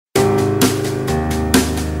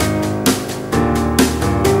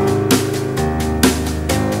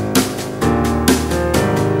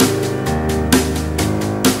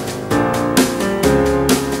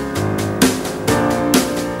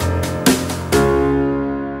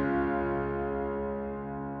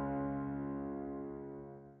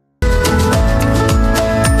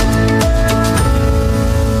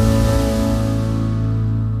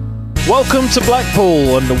Welcome to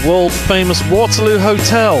Blackpool and the world-famous Waterloo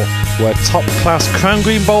Hotel, where top-class Crown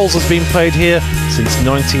Green Bowls has been played here since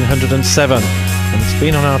 1907. And it's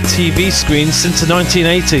been on our TV screens since the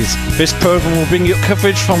 1980s. This programme will bring you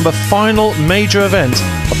coverage from the final major event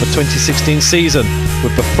of the 2016 season,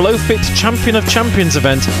 with the FlowFit Champion of Champions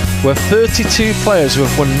event, where 32 players who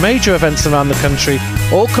have won major events around the country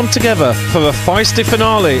all come together for a feisty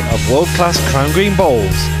finale of world-class Crown Green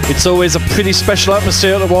Bowls. It's always a pretty special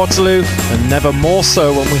atmosphere at the Waterloo, and never more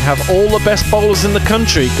so when we have all the best bowlers in the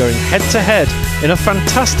country going head-to-head in a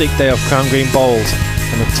fantastic day of Crown Green Bowls,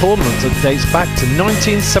 and a tournament that dates back to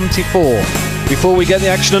 1974. Before we get the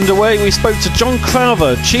action underway, we spoke to John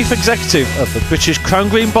Crowther, Chief Executive of the British Crown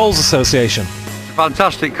Green Bowls Association.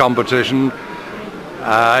 Fantastic competition.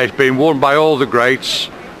 It's been won by all the greats.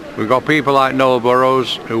 We've got people like Noel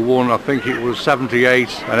Burrows, who won, I think it was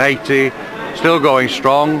 78 and 80, still going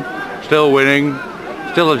strong, still winning,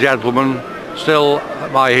 still a gentleman, still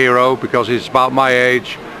my hero because he's about my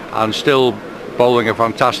age and still bowling a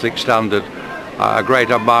fantastic standard. A great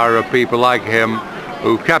admirer of people like him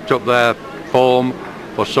who've kept up their form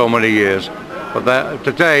for so many years. But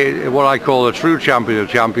today, what I call a true champion of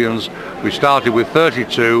champions, we started with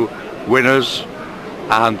 32 winners,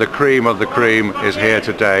 and the cream of the cream is here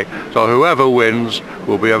today. So whoever wins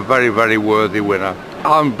will be a very, very worthy winner.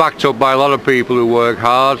 I'm backed up by a lot of people who work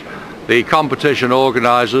hard. The competition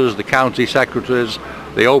organisers, the county secretaries,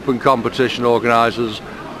 the open competition organisers,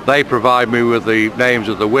 they provide me with the names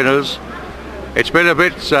of the winners. It's been a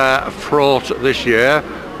bit fraught this year,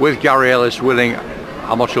 with Gary Ellis winning,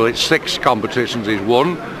 I'm not sure it's 6 competitions he's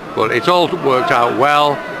won, but it's all worked out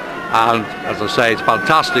well, and as I say, it's a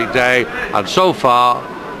fantastic day, and so far,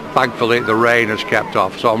 thankfully, the rain has kept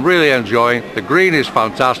off. So I'm really enjoying. The green is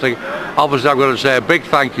fantastic. Obviously, I'm going to say a big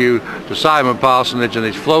thank you to Simon Parsonage and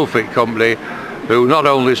his FlowFit company, who not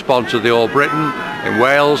only sponsored the All Britain in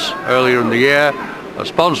Wales earlier in the year, are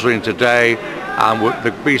sponsoring today, and with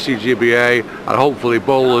the BCGBA and hopefully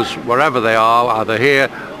bowlers wherever they are, either here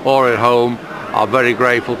or at home, are very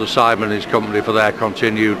grateful to Simon and his company for their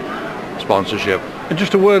continued sponsorship. And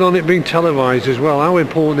just a word on it being televised as well. How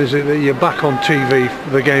important is it that you're back on TV for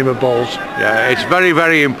the game of bowls? Yeah, it's very,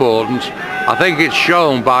 very important. I think it's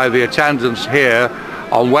shown by the attendance here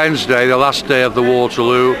on Wednesday, the last day of the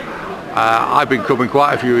Waterloo. I've been coming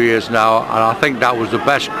quite a few years now, and I think that was the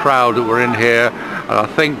best crowd that were in here, and I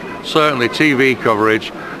think certainly TV coverage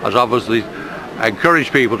has obviously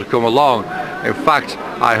encouraged people to come along. In fact,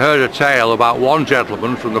 I heard a tale about one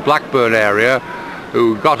gentleman from the Blackburn area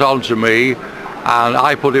who got on to me, and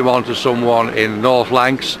I put him on to someone in North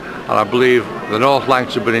Lancs, and I believe the North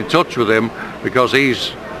Lancs have been in touch with him because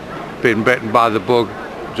he's been bitten by the bug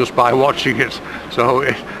just by watching it. So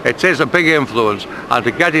it is a big influence, and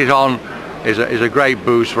to get it on is a great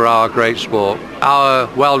boost for our great sport. Our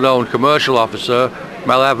well-known commercial officer,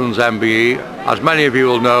 Mel Evans MBE, as many of you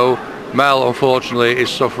will know, Mel unfortunately is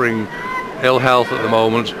suffering ill health at the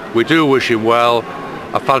moment. We do wish him well.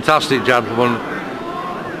 A fantastic gentleman,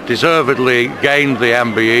 deservedly gained the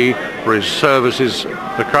MBE for his services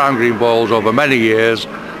to Crown Green Bowls over many years.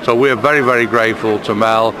 So we're very, very grateful to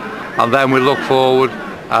Mel, and then we look forward.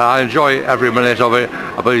 I enjoy every minute of it,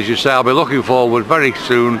 but as you say, I'll be looking forward very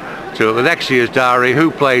soon to the next year's diary, who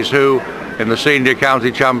plays who in the Senior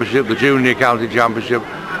County Championship, the Junior County Championship,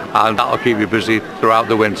 and that'll keep you busy throughout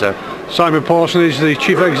the winter. Simon Parsonage, the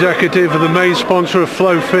Chief Executive and the main sponsor of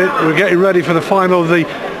FlowFit. We're getting ready for the final of the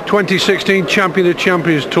 2016 Champion of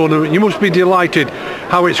Champions tournament. You must be delighted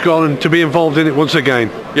how it's gone and to be involved in it once again.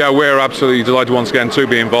 Yeah, we're absolutely delighted once again to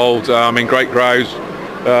be involved. Great crowds.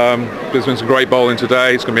 There's been some great bowling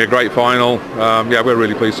today. It's going to be a great final. Yeah, we're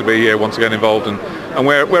really pleased to be here once again involved, and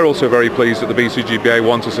we're also very pleased that the BCGBA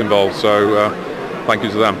want us involved. So thank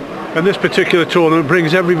you to them. And this particular tournament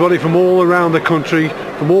brings everybody from all around the country,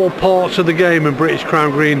 from all parts of the game and British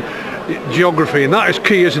Crown Green geography, and that is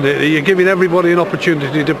key, isn't it? You're giving everybody an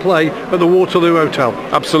opportunity to play at the Waterloo Hotel.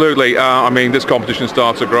 Absolutely. I mean, this competition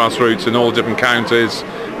starts at grassroots in all different counties,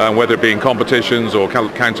 whether it be in competitions or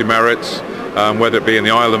county merits, whether it be in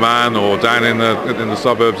the Isle of Man or down in the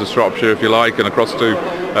suburbs of Shropshire, if you like, and across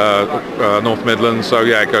to North Midlands. So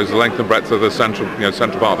yeah, it goes the length and breadth of the central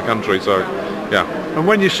part of the country. So yeah. And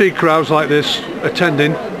when you see crowds like this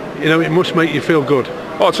attending, you know, it must make you feel good.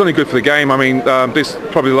 Oh, it's only good for the game. I mean, this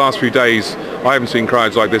probably the last few days, I haven't seen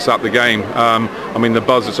crowds like this at the game. I mean, the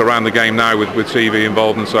buzz that's around the game now with TV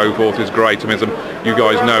involved and so forth is great. I mean, you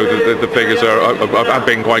guys know that the figures have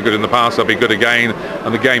been quite good in the past. They'll be good again,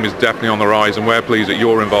 and the game is definitely on the rise, and we're pleased that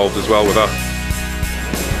you're involved as well with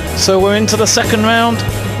us. So we're into the second round.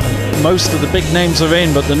 most of the big names are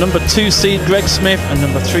in, but the number 2 seed Greg Smith and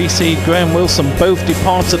number 3 seed Graham Wilson both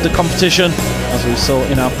departed the competition, as we saw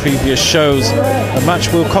in our previous shows. The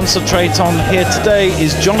match we'll concentrate on here today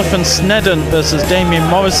is Jonathan Sneddon versus Damien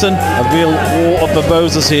Morrison. A real war of the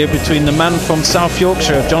roses here between the man from South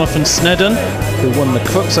Yorkshire, Jonathan Sneddon, who won the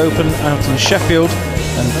Crooks Open out in Sheffield,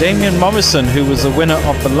 and Damien Morrison, who was the winner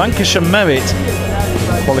of the Lancashire Merit,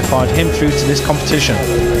 qualified him through to this competition.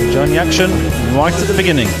 Join the action right at the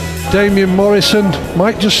beginning. Damien Morrison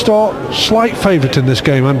might just start slight favourite in this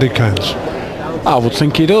game, Andy Cairns. I would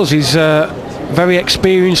think he does. He's a very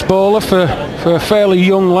experienced bowler for a fairly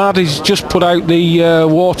young lad. He's just put out the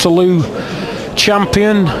Waterloo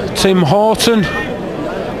champion Tim Horton,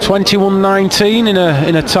 21-19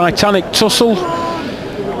 in a titanic tussle,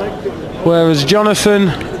 whereas Jonathan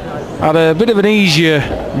had a bit of an easier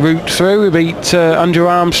route through. He beat Andrew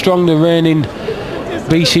Armstrong, the reigning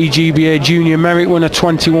BCGBA Junior Merit winner,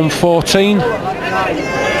 21-14.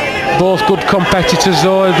 Both good competitors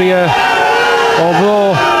though.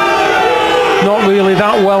 Although not really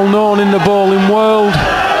that well known in the bowling world,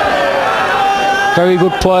 very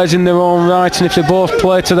good players in their own right, and if they both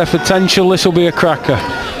play to their potential, this will be a cracker.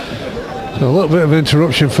 So a little bit of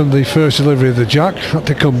interruption from the first delivery of the jack, had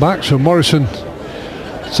to come back, so Morrison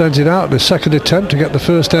sends it out, the second attempt to get the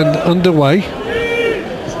first end underway.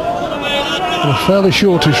 And a fairly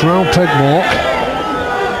shortish round peg mark.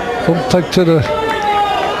 Front peg to the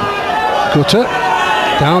gutter.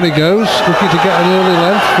 Down he goes, looking to get an early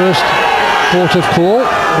length. First port of call.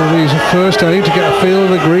 And he's a first aim to get a feel of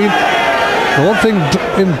the green. The one thing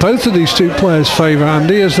in both of these two players' favour,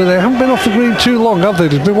 Andy, is that they haven't been off the green too long, have they?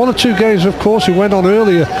 There's been one or two games, of course, who went on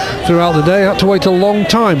earlier throughout the day, had to wait a long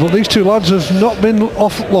time, but these two lads have not been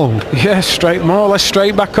off long. Yeah, more or less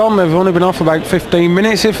straight back on. They've only been off about 15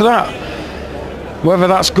 minutes, if that. Whether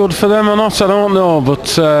that's good for them or not, I don't know,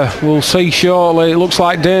 but we'll see shortly. It looks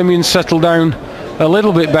like Damien's settled down a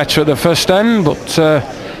little bit better at the first end, but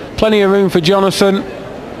plenty of room for Jonathan.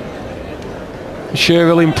 Sure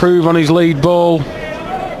he'll improve on his lead ball.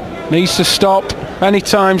 Needs to stop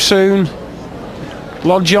anytime soon.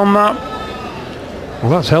 Lodge on that.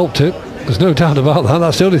 Well, that's helped it. There's no doubt about that.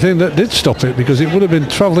 That's the only thing that did stop it, because it would have been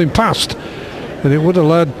travelling past and it would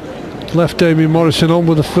have left Damien Morrison on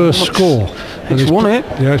with the first score. And He's won it.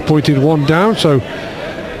 Yeah, he's pointed one down, so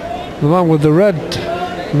the man with the red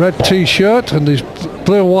t-shirt and his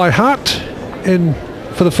blue and white hat in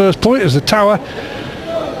for the first point as the tower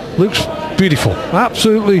looks beautiful.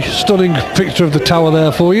 Absolutely stunning picture of the tower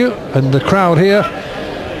there for you, and the crowd here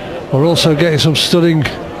are also getting some stunning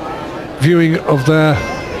viewing of their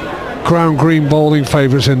crown green bowling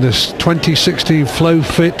favourites in this 2016 Flow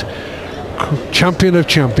Fit Champion of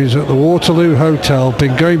Champions at the Waterloo Hotel.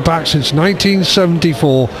 Been going back since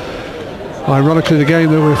 1974. Ironically, the game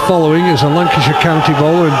that we're following is a Lancashire County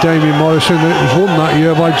bowler and Damien Morrison. It was won that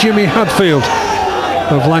year by Jimmy Hadfield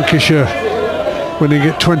of Lancashire, winning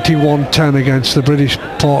it 21-10 against the British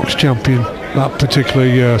Parks champion that particular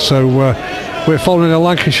year. So we're following a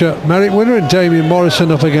Lancashire Merit winner and Damien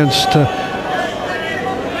Morrison up against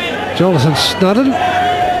Jonathan Sneddon.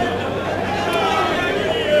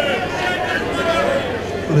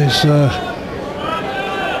 His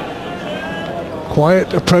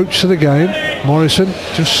quiet approach to the game. Morrison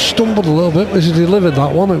just stumbled a little bit as he delivered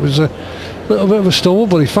that one. It was a little bit of a stumble,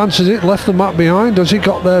 but he fancies it, left the mat behind. Has he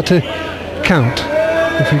got there to count?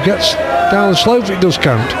 If he gets down the slope, it does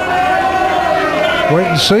count. Wait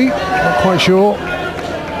and see, not quite sure.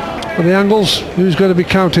 But the angles, who's going to be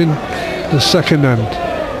counting the second end?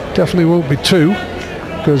 Definitely won't be two,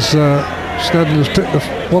 because Sneddon has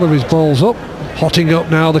picked one of his balls up. Hotting up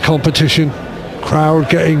now the competition. Crowd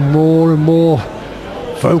getting more and more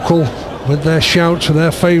vocal with their shouts for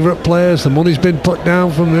their favourite players. The money's been put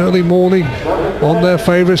down from the early morning on their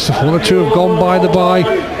favourites. One or two have gone by the by,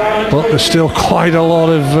 but there's still quite a lot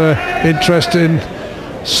of interest in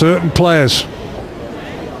certain players.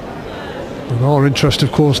 And our interest,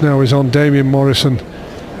 of course, now is on Damien Morrison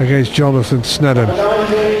against Jonathan Sneddon.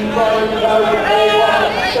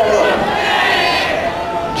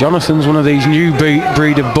 Jonathan's one of these new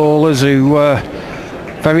breed of bowlers who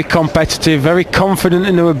very competitive, very confident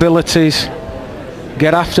in their abilities,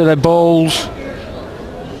 get after their balls,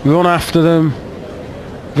 run after them,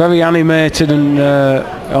 very animated, and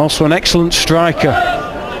also an excellent striker.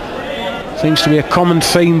 Seems to be a common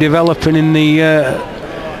theme developing in the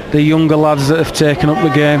younger lads that have taken up the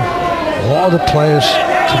game. A lot of the players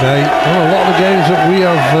today, and a lot of the games that we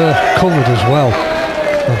have covered as well,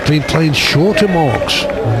 have been playing shorter marks,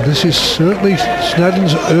 and this is certainly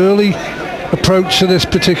Sneddon's early approach to this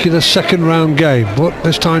particular second round game. But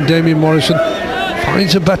this time Damien Morrison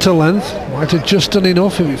Finds a better length. Might have just done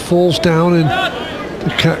enough if it falls down in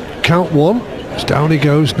the count one. It's down he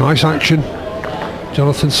goes. Nice action.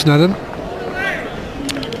 Jonathan Sneddon.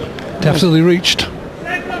 Definitely reached.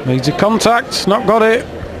 Needs a contact. Not got it.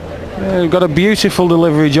 Got a beautiful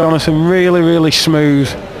delivery, Jonathan. Really, really smooth.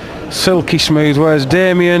 Silky smooth. Whereas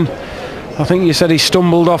Damien, I think you said he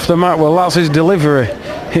stumbled off the mat. Well, that's his delivery.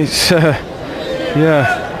 It's,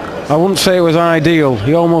 yeah, I wouldn't say it was ideal.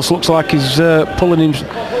 He almost looks like he's pulling his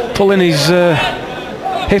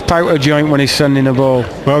hip out of joint when he's sending a ball.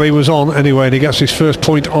 Well, he was on anyway, and he gets his first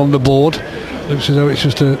point on the board. Looks as though it's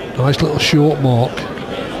just a nice little short mark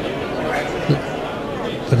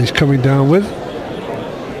that he's coming down with.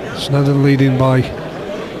 Sneddon leading by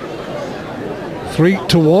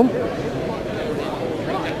 3-1.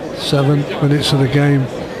 7 minutes of the game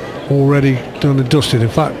already done and dusted. In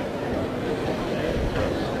fact,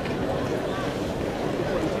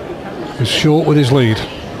 he's short with his lead.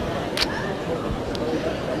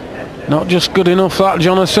 Not just good enough that,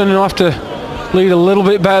 Jonathan. You'll have to lead a little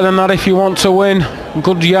bit better than that if you want to win.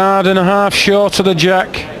 Good yard and a half short of the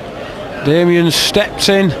jack. Damien steps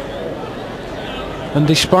in, and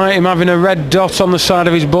despite him having a red dot on the side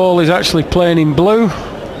of his ball, he's actually playing in blue.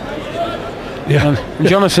 Yeah. And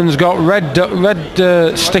Jonathan's got red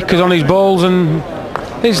stickers on his balls and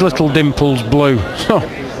his little dimples blue. So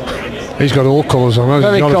he's got all colours on.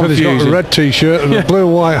 Very confusing. He's got a red t-shirt and a blue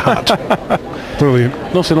and white hat.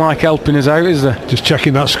 Brilliant. Nothing like helping us out, is there? Just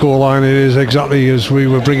checking that scoreline. It is exactly as we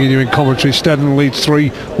were bringing you in commentary. Sneddon leads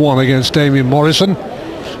 3-1 against Damien Morrison,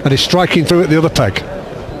 and he's striking through at the other peg.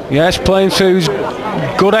 Yes, playing through.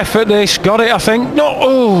 Good effort this. Got it, I think. No,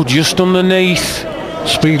 oh, just underneath.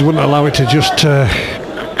 Speed wouldn't allow it to just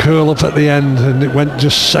curl up at the end, and it went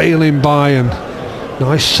just sailing by. And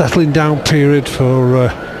nice settling down period for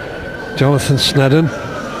Jonathan Sneddon.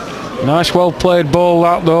 Nice, well played ball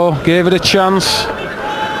that though. Gave it a chance.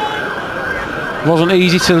 Wasn't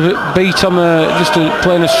easy to beat on just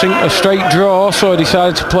playing a straight draw, so I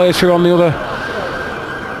decided to play through on the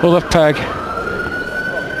other peg.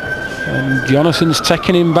 And Jonathan's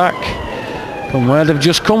taking him back from where they've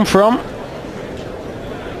just come from.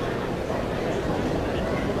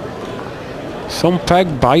 Some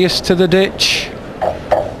peg biased to the ditch.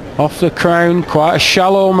 Off the crown, quite a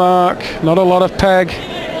shallow mark. Not a lot of peg.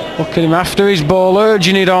 Look at him after his ball,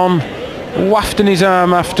 urging it on, wafting his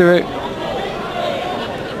arm after it.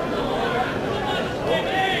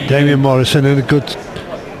 Damien Morrison in a good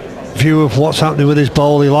view of what's happening with his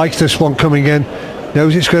ball. He likes this one coming in,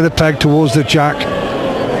 knows it's going to peg towards the jack,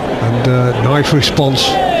 and nice response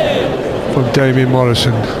from Damien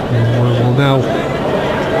Morrison. Will now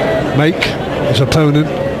make his opponent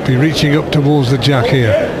be reaching up towards the jack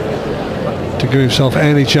here to give himself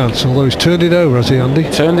any chance, although he's turned it over, has he, Andy?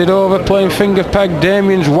 Turned it over, playing finger peg.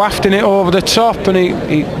 Damien's wafting it over the top, and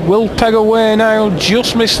he will peg away now.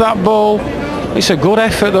 Just missed that ball. It's a good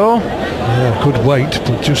effort though. Yeah, good weight,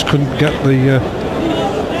 but just couldn't get the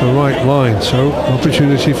right line. So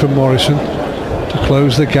opportunity for Morrison to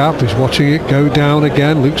close the gap. He's watching it go down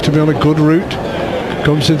again. Looks to be on a good route.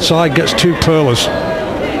 Comes inside, gets two pearlers.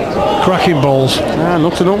 Cracking balls.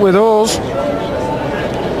 Nothing up with those.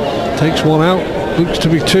 Takes one out, looks to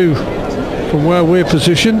be two from where we're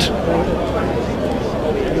positioned.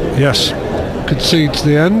 Yes, concedes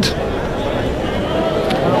the end.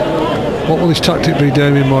 What will his tactic be,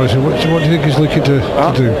 Damien Morrison? What do you think he's looking to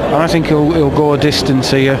do? I think he'll go a distance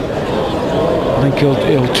here. I think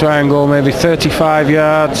he'll try and go maybe 35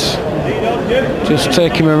 yards. Just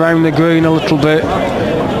take him around the green a little bit.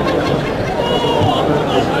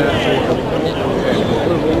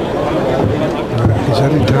 He's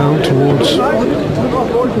heading down towards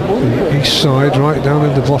the east side, right down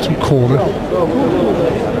in the bottom corner.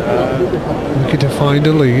 Looking to find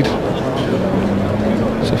a lead.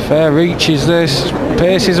 It's a fair reach, is this?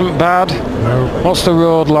 Pace isn't bad. No. What's the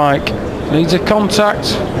road like? Needs a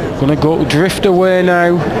contact. Gonna go drift away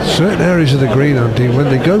now. Certain areas of the green, Andy, when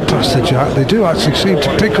they go past the jack, they do actually seem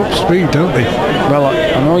to pick up speed, don't they? Well,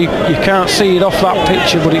 I know you can't see it off that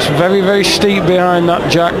picture, but it's very, very steep behind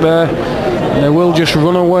that jack there. And they will just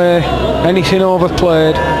run away. Anything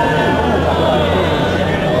overplayed.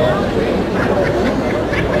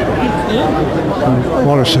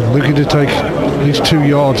 Morrison looking to take these 2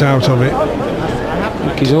 yards out of it. I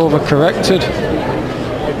think he's overcorrected.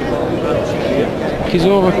 He's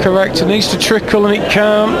overcorrected. Needs to trickle and it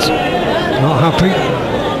can't. Not happy.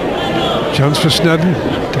 Chance for Sneddon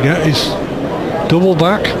to get his double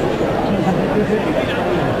back.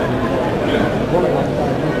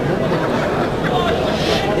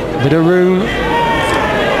 Bit of room.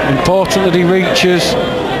 Important that he reaches.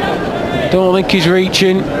 Don't think he's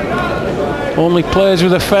reaching. Only plays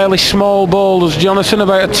with a fairly small ball as Jonathan,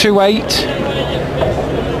 about a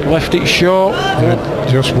 2-8. Left it short. Yeah,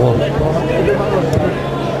 just one.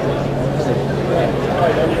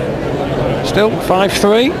 Still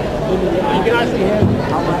 5-3.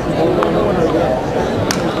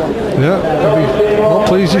 Yeah, not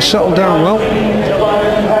pleased he's settled down well.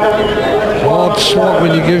 Hard slog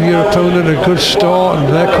when you give your opponent a good start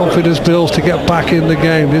and their confidence builds to get back in the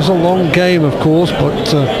game. It is a long game, of course,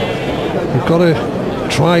 but you've got to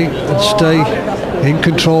try and stay in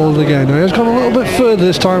control of the game. Now he's gone a little bit further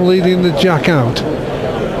this time, leading the jack out.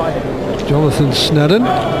 Jonathan Sneddon,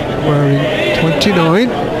 wearing 29.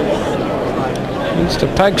 Needs to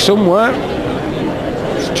peg somewhere.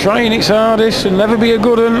 It's trying its hardest and never be a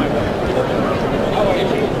good one.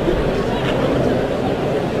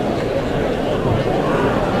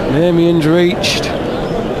 Damien's reached.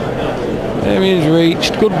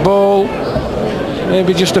 Good ball.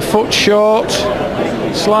 Maybe just a foot short.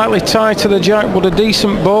 Slightly tight to the jack, but a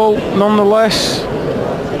decent ball nonetheless.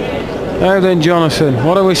 Now then, Jonathan,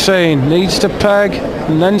 what are we saying? Needs to peg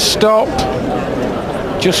and then stop.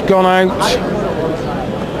 Just gone out.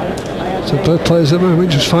 So both players at the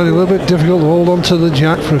moment just finding it a little bit difficult to hold on to the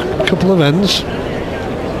jack for a couple of ends.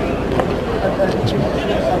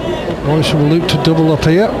 Morrison will look to double up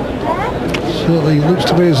here. Certainly looks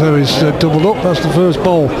to me as though he's doubled up. That's the first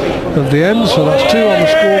ball of the end, so that's 2 on the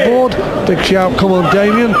scoreboard. Big shout, come on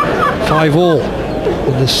Damien. 5-all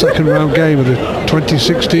in the second round game of the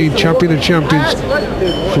 2016 Champion of Champions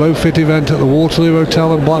Flow Fit event at the Waterloo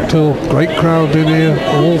Hotel in Blackpool. Great crowd been here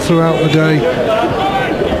all throughout the day.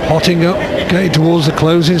 Hotting up, getting towards the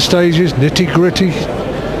closing stages, nitty gritty.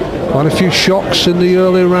 Quite a few shocks in the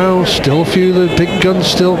early rounds, still a few of the big guns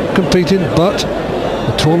still competing, but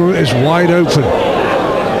the tournament is wide open.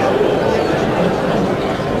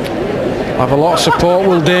 Have a lot of support,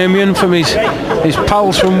 will Damien, from his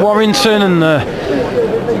pals from Warrington and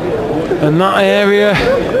that area.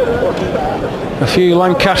 A few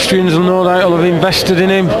Lancastrians will no doubt have invested in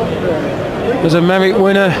him as a merit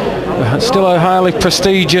winner. Still a highly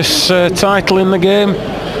prestigious title in the game.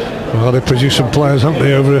 Well, they produced some players, haven't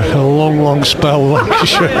they, over a long spell.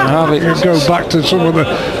 Lancashire. Go back to some of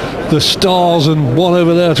the stars, and one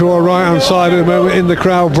over there to our right hand side at the moment in the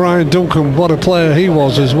crowd, Brian Duncan. What a player he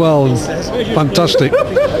was as well, and fantastic.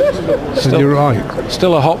 So you're right.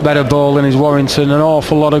 Still a hotbed of bowling is Warrington. An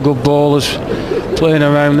awful lot of good bowlers playing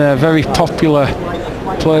around there. Very popular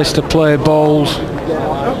place to play bowls.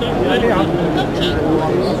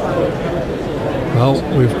 Well,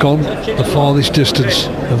 we've gone the farthest distance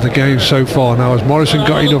of the game so far. Now, has Morrison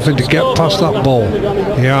got enough in to get past that ball?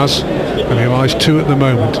 He has, and he lies 2 at the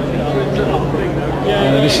moment.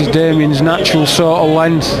 This is Damien's natural sort of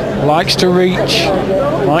length. Likes to reach,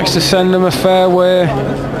 likes to send them a fair way.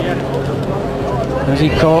 Has he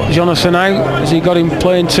caught Jonathan out? Has he got him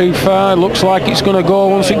playing too far? Looks like it's going to go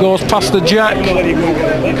once it goes past the jack.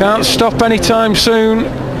 Can't stop anytime soon.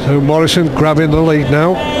 So Morrison grabbing the lead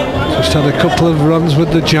now. Just had a couple of runs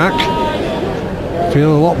with the jack.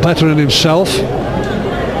 Feeling a lot better in himself.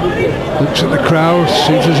 Looks at the crowd,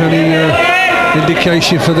 see if there's any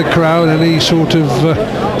indication for the crowd, any sort of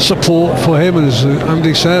support for him. And as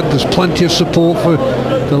Andy said, there's plenty of support for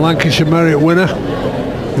the Lancashire Merit winner,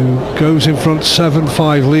 who goes in front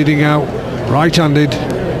 7-5, leading out right-handed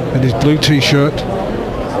in his blue t-shirt.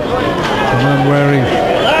 The man wearing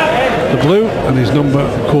the blue, and his number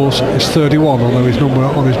of course is 31, although his number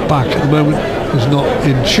on his back at the moment is not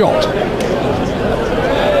in shot.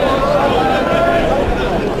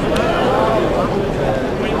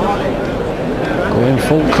 Going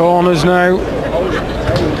full corners now.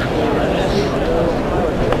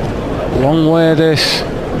 Long way this.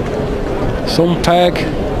 Some peg,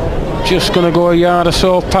 just going to go a yard or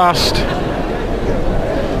so past.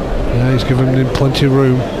 Yeah, he's given him plenty of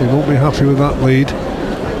room. He won't be happy with that lead.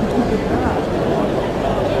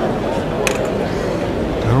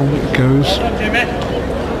 Down it goes.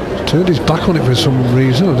 He's turned his back on it for some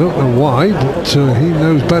reason. I don't know why, but he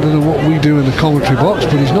knows better than what we do in the commentary box.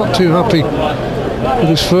 But he's not too happy with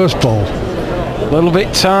his first ball. A little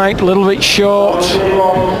bit tight, a little bit short.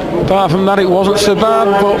 Apart from that, it wasn't so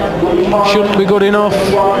bad, but shouldn't be good enough.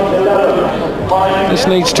 This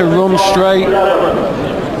needs to run straight.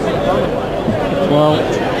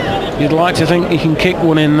 Well, you'd like to think you can kick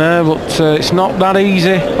one in there, but it's not that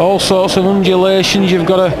easy. All sorts of undulations. You've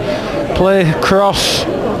got to play across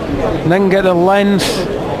and then get the length.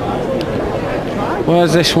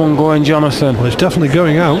 Where's this one going, Jonathan? Well, it's definitely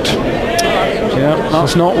going out. Yeah,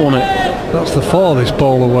 that's not won it. That's the farthest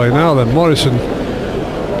ball away now then. Morrison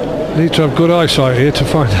Need to have good eyesight here to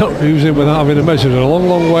find out who's in without having a measure. They're a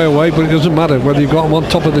long way away, but it doesn't matter whether you've got them on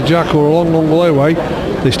top of the jack or a long way away.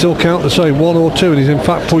 They still count the same, 1 or 2, and he's in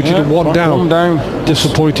fact pointed at one down. One down.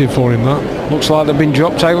 Disappointing for him, that. Looks like they've been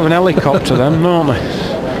dropped out of an helicopter then, don't they?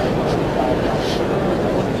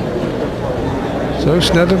 So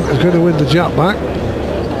Sneddon is going to win the jack back.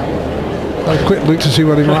 Had a quick look to see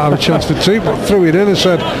whether he might have a chance for 2, but threw it in and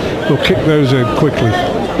said we'll kick those in quickly.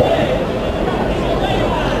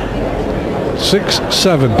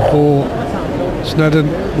 6-7 for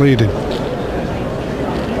Sneddon leading.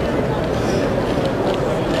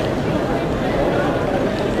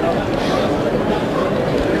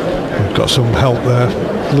 We've got some help there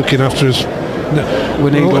looking after us.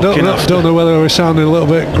 We need I don't know whether we're sounding a little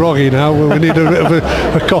bit groggy now. We need a bit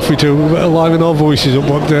of a coffee to liven our voices up,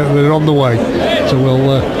 but they're on the way. So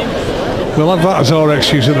we'll have that as our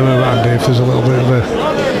excuse at the moment, Andy, if there's a little bit of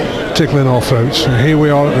a tickle in our throats. And here we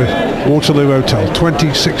are at the Waterloo Hotel,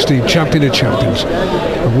 2016 Champion of Champions,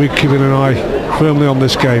 and we're keeping an eye firmly on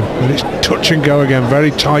this game. And it's touch and go again, very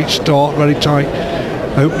tight start, very tight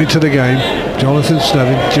opening to the game. Jonathan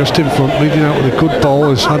Sneddon just in front, leading out with a good ball,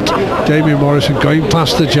 has had Damien Morrison going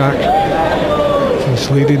past the jack. He's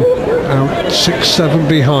leading out 6-7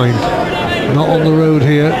 behind. Not on the road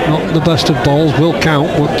here, not the best of balls, will count,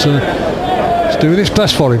 but it's doing its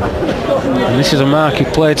best for him. And this is a mark he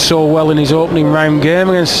played so well in his opening round game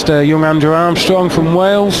against young Andrew Armstrong from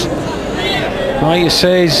Wales. Like you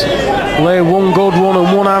say, he's laid 1 good one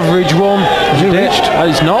and 1 average one. Has he reached?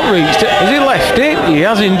 He's not reached it. Has he left it? He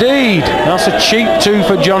has indeed. That's a cheap 2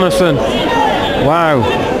 for Jonathan. Wow.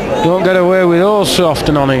 Don't get away with those so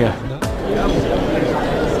often on here.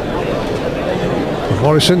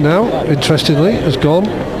 Morrison now, interestingly, has gone,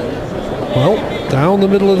 well, down the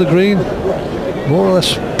middle of the green, more or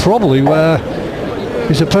less probably where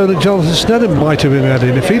his opponent Jonathan Sneddon might have been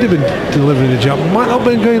heading. If he'd have been delivering the jump, might not have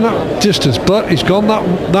been going that distance, but he's gone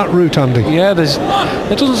that route, Andy. Yeah, there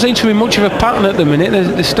doesn't seem to be much of a pattern at the minute.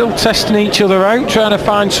 They're still testing each other out, trying to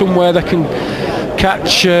find somewhere they can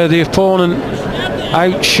catch the opponent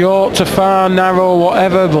out short to far, narrow,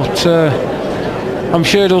 whatever, but I'm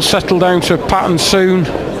sure it'll settle down to a pattern soon.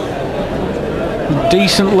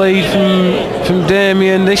 Decent lead from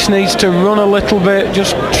Damien. This needs to run a little bit,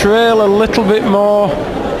 just trail a little bit more.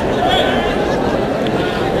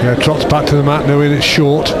 Yeah, trots back to the mat knowing it's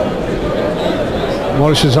short.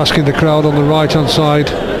 Morrison's asking the crowd on the right hand side,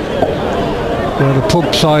 where the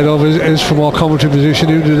pub side of is from our commentary position,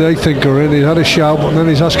 who do they think are in. He had a shout, but then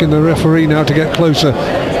he's asking the referee now to get closer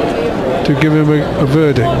to give him a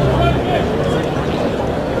verdict.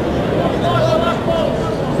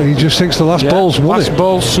 He just thinks the last ball's won it. Last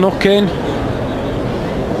ball snuck in.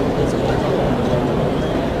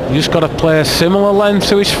 You just got to play a similar length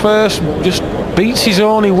to his first. Just beats his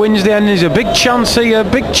own. He wins the end. There's a big chance here.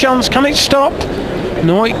 Big chance. Can it stop?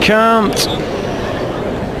 No, it can't.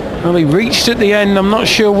 Well, he reached at the end. I'm not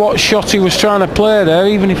sure what shot he was trying to play there.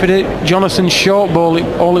 Even if it hit Jonathan's short ball,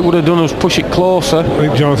 all it would have done was push it closer. I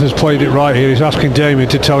think Jonathan's played it right here. He's asking Damien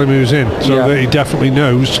to tell him who's in, so that he definitely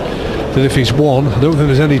knows that if he's 1, I don't think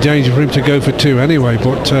there's any danger for him to go for 2 anyway,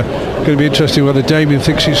 but going to be interesting whether Damien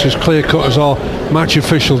thinks it's as clear cut as our match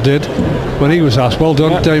official did when he was asked. Well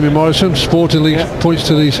done, Damien Morrison, sportingly points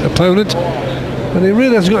to his opponent, and he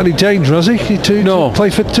really hasn't got any danger, has he, to play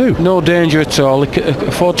for 2? No danger at all. He can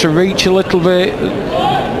afford to reach a little bit,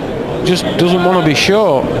 just doesn't want to be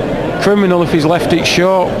short. Criminal if he's left it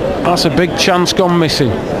short. That's a big chance gone missing.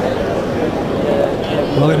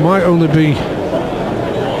 Well, it might only be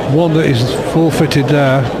 1 that is forfeited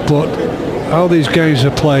there, but how these games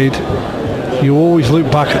are played, you always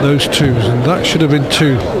look back at those 2s, and that should have been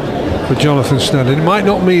 2 for Jonathan Sneddon. It might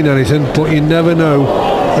not mean anything, but you never know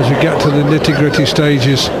as we get to the nitty-gritty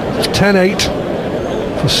stages. It's 10-8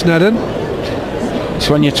 for Sneddon. It's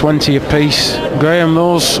when you're 20 apiece, Graham.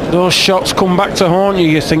 Those shots come back to haunt you.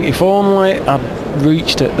 You think, if only I'd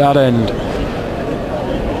reached at that end.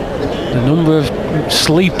 The number of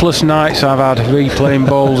sleepless nights I've had replaying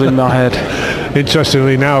balls in my head.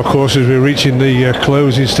 Interestingly now, of course, as we're reaching the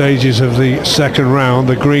closing stages of the second round,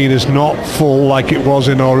 the green is not full like it was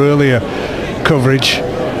in our earlier coverage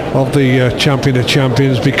of the Champion of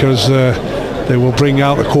Champions, because they will bring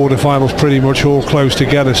out the quarterfinals pretty much all close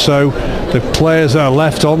together. So the players that are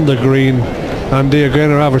left on the green, Andy, are going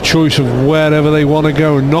to have a choice of wherever they want to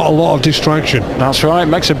go, and not a lot of distraction. That's right, it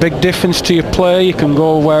makes a big difference to your play. You can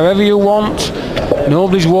go wherever you want.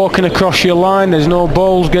 Nobody's walking across your line. There's no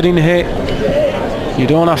balls getting hit. You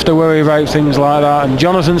don't have to worry about things like that. And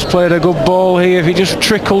Jonathan's played a good ball here. If he just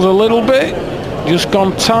trickles a little bit, just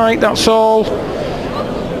gone tight, that's all.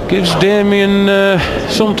 Gives Damien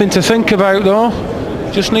something to think about though.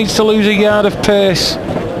 Just needs to lose a yard of pace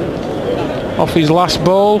off his last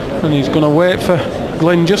ball, and he's going to wait for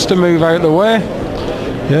Glyn just to move out the way.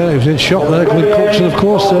 Yeah, he was in shot there. Glyn Cookson, of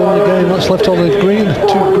course, there in the game that's left on the green.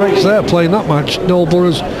 Two greats there playing that match, Noel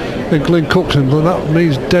Burrows and Glyn Cookson, but that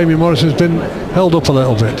means Damien Morrison's been held up a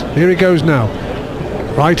little bit. Here he goes now,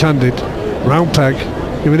 right-handed, round peg,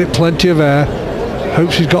 giving it plenty of air.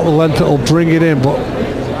 Hopes he's got the length that'll bring it in, but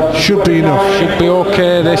should be enough. Should be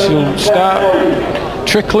okay. This will start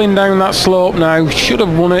trickling down that slope now. Should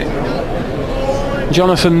have won it.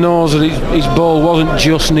 Jonathan knows that his ball wasn't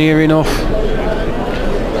just near enough.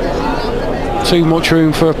 Too much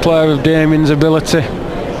room for a player of Damien's ability.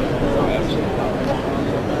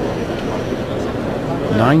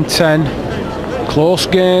 9-10. Close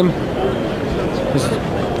game.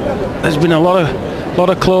 There's been a lot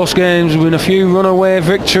of close games. There's been a few runaway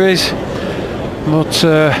victories, but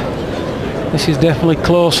this is definitely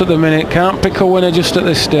close at the minute. Can't pick a winner just at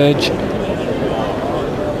this stage.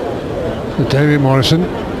 So Damien Morrison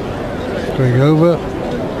going over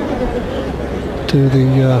to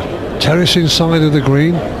the terracing side of the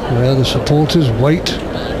green, where the supporters wait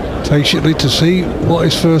patiently to see what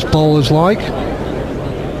his first ball is like.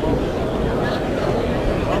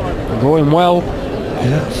 Going well.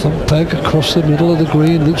 Yeah, thump peg across the middle of the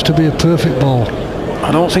green, looks to be a perfect ball.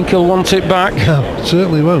 I don't think he'll want it back. No,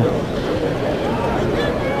 certainly won't.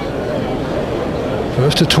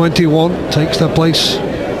 First to 21 takes their place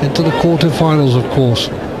into the quarterfinals, of course.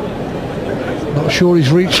 Not sure he's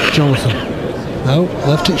reached Jonathan. No,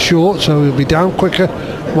 left it short, so he'll be down quicker.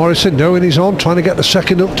 Morrison knowing he's on, trying to get the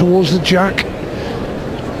second up towards the jack.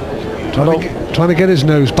 Trying to get his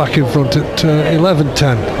nose back in front at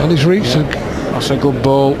 11-10. And he's reached. That's a good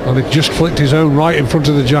ball. And he just flicked his own right in front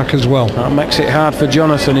of the jack as well. That makes it hard for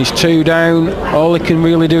Jonathan. He's 2 down. All he can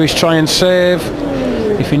really do is try and save.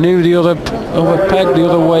 If he knew the other peg the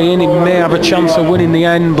other way in, he may have a chance of winning the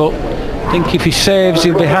end, but I think if he saves,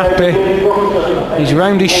 he'll be happy. He's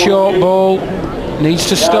round his short ball. Needs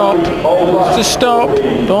to stop. Needs to stop.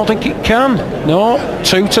 Don't think it can. No.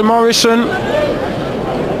 2 to Morrison.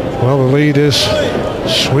 Well, the lead is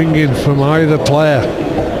swinging from either player.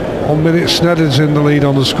 1 minute Sneddon's in the lead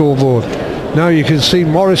on the scoreboard. Now you can see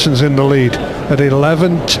Morrison's in the lead at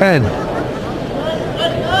 11-10.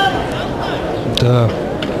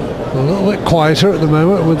 A little bit quieter at the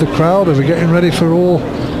moment with the crowd, as we're getting ready for all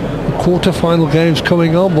the quarter-final games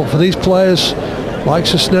coming on. But for these players, like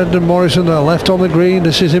Sneddon and Morrison, that are left on the green,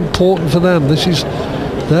 this is important for them. This is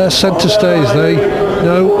their centre stage. They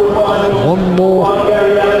know one more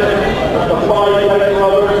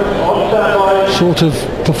sort of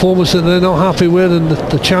performance that they're not happy with, and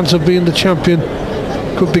the chance of being the champion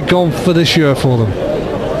could be gone for this year for them.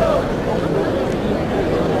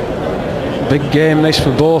 Big game this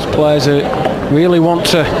for both players that really want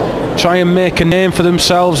to try and make a name for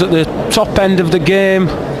themselves at the top end of the game,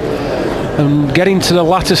 and getting to the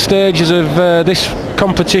latter stages of this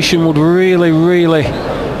competition would really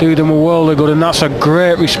do them a world of good. And that's a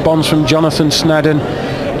great response from Jonathan Sneddon.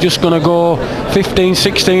 Just going to go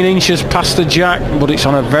 15-16 inches past the jack, but it's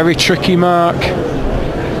on a very tricky mark.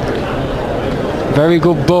 Very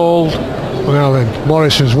good ball. Well then,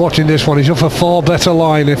 Morrison's watching this one. He's off a far better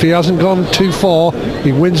line. If he hasn't gone too far,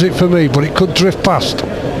 he wins it for me, but it could drift past.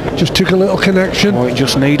 Just took a little connection. Oh, it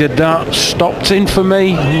just needed that. Stopped in for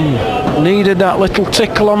me. Needed that little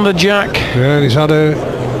tickle on the jack. Yeah, and he's had a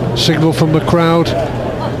signal from the crowd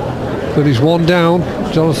that he's 1 down,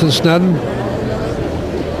 Jonathan Sneddon.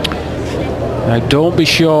 Now don't be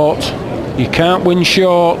short. You can't win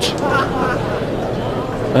short.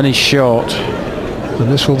 And he's short. And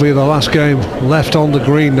this will be the last game left on the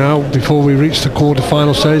green now before we reach the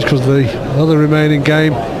quarter-final stage, because the other remaining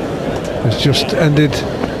game has just ended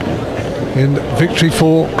in victory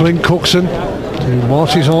for Glyn Cookson, who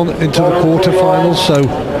marches on into the quarter-finals. So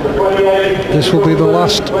this will be the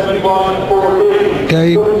last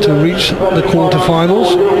game to reach the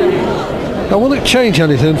quarter-finals. Now, will it change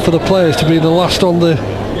anything for the players to be the last on the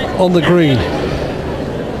green?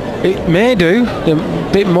 It may do. A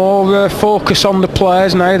bit more focus on the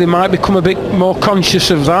players now. They might become a bit more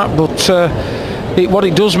conscious of that. But what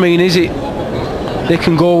it does mean is they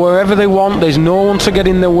can go wherever they want. There's no one to get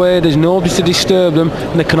in their way. There's nobody to disturb them,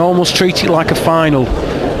 and they can almost treat it like a final.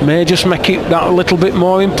 May just make it that a little bit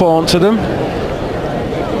more important to them.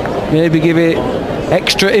 Maybe give it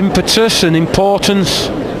extra impetus and importance.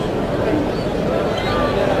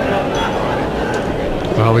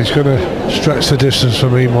 Well, he's going to stretch the distance for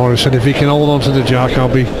me, Morrison. If he can hold on to the jack, I'll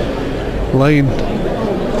be laying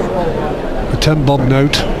a 10 bob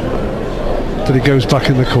note that he goes back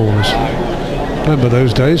in the corners. Remember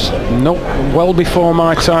those days? Nope, well before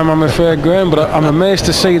my time, I'm afraid, Graham, but I'm amazed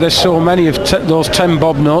to see there's so many of those 10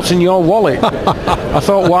 bob notes in your wallet. I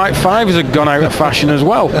thought white fivers had gone out of fashion as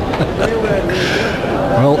well.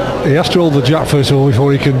 Well, he has to hold the jack first of all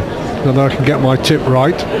before he can, then I can get my tip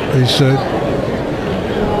right. He's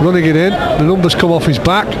running it in, the numbers come off his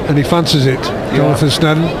back and he fancies it. Jonathan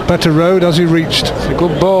Sneddon, better road, has he reached? It's a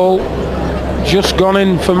good ball, just gone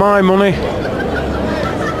in for my money.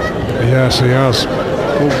 Yes, he has.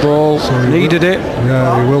 Good ball, so needed it.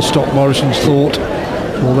 Yeah, he will stop Morrison's thought,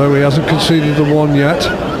 although he hasn't conceded the one yet.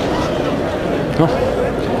 Oh.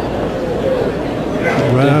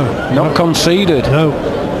 Well, not conceded. No,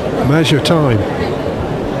 measure time.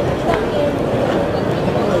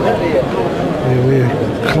 Here we're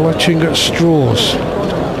clutching at straws.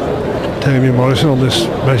 Damien Morrison on this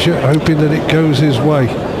measure, hoping that it goes his way.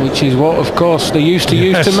 Which is what, of course, they used to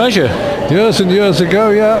use to measure. Years and years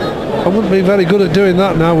ago, yeah. I wouldn't be very good at doing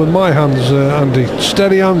that now with my hands, Andy.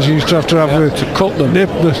 Steady hands, you used to have to cut them. Nip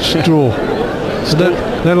the straw. So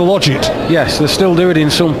then lodge it. Yes, they still do it in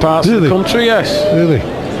some parts of the country, yes. Really?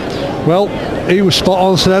 Well, he was spot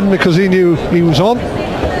on then because he knew he was on.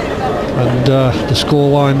 And the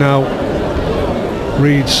scoreline now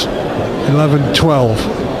reads 11-12.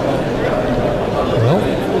 Well,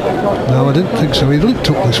 no, I didn't think so. He looked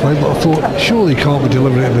up this way, but I thought surely he can't be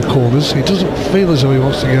delivering it in the corners. He doesn't feel as though he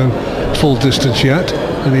wants to go full distance yet,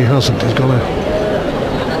 and he hasn't. He's got a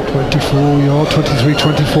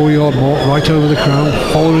 24 yard mark right over the crown,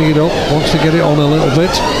 following it up, wants to get it on a little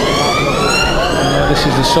bit. This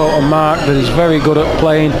is the sort of mark that he's very good at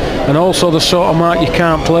playing, and also the sort of mark you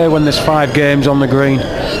can't play when there's 5 games on the green.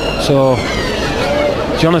 So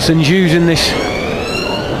Jonathan's using this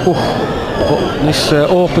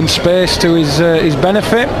open space to his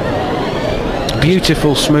benefit.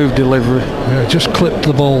 Beautiful smooth delivery. Yeah, just clipped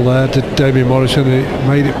the ball there, did Damien Morrison. He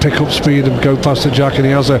made it pick up speed and go past the jack, and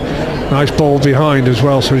he has a nice ball behind as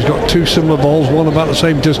well. So he's got 2 similar balls, one about the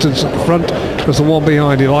same distance at the front as the one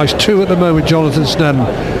behind. He lies 2 at the moment, Jonathan Sneddon.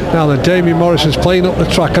 Now then, Damien Morrison's playing up the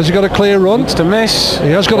track. Has he got a clear run? It's to miss. He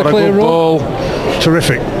has got a clear run. Ball.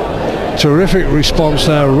 Terrific response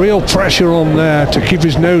there. Real pressure on there to keep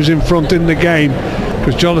his nose in front in the game,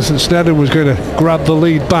 because Jonathan Sneddon was going to grab the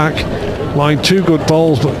lead back. Line 2 good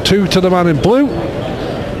balls, but 2 to the man in blue,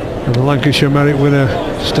 and the Lancashire Merit winner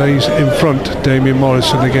stays in front. Damien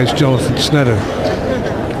Morrison against Jonathan Sneddon.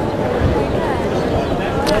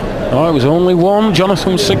 Oh, it was only 1.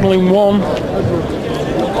 Jonathan signalling 1.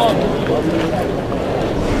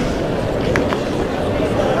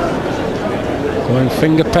 Going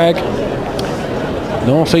finger peg.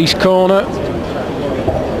 Northeast corner.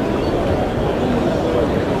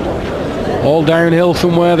 All downhill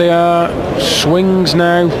from where they are. Swings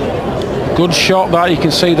now. Good shot that. You can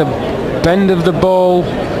see the bend of the ball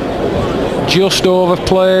just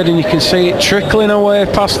overplayed, and you can see it trickling away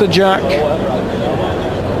past the jack.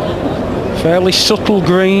 Fairly subtle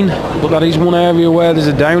green, but that is one area where there's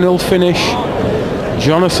a downhill finish.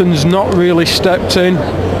 Jonathan's not really stepped in.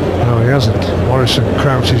 No, he hasn't. Morrison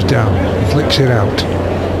crouches down, flicks it out.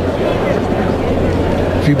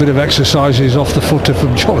 A few bit of exercises off the footer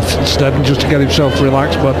from Jonathan Sneddon just to get himself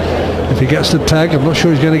relaxed, but if he gets the peg, I'm not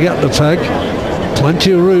sure he's going to get the peg.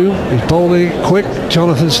 Plenty of room. He's bowling it quick.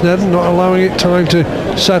 Jonathan Sneddon not allowing it time to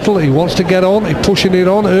settle. He wants to get on. He's pushing it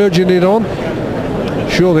on, urging it on.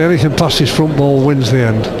 Surely anything past his front ball wins the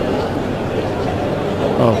end.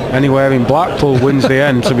 Well, anywhere in Blackpool wins the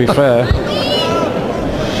end, to be fair.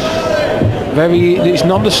 It's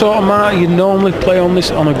not the sort of mark you normally play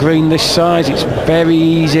on a green this size. It's very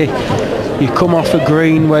easy. You come off a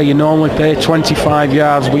green where you normally play 25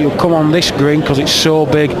 yards, but you'll come on this green because it's so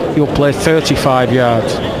big, you'll play 35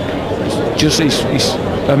 yards. It's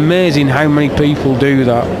amazing how many people do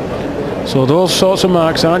that. So those sorts of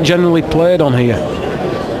marks aren't generally played on here.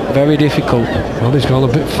 Very difficult. Well, he's gone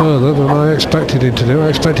a bit further than I expected him to do. I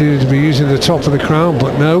expected him to be using the top of the crown,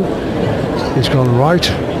 but no. He's gone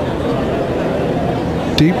right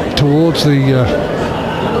deep towards the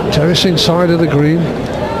terracing side of the green.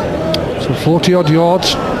 So 40 odd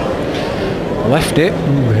yards. Left it.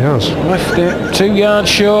 He has. Left it. 2 yards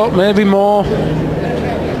short, maybe more.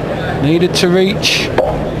 Needed to reach.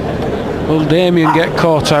 Will Damien get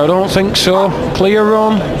caught out? I don't think so. Clear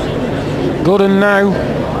run. Good and now.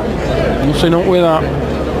 Nothing up with that.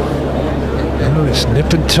 Oh, it's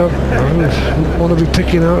nip and tuck. I don't want to be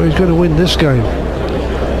picking out who's going to win this game.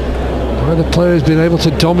 Neither player has been able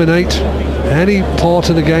to dominate any part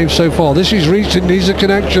of the game so far. This is reached, it needs a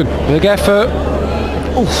connection. Big effort.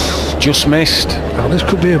 Oof, just missed. Now this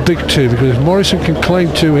could be a big 2, because if Morrison can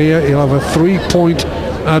claim 2 here, he'll have a 3-point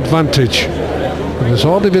advantage. And there's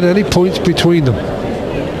hardly been any points between them.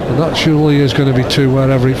 And that surely is going to be 2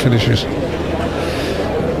 wherever it finishes.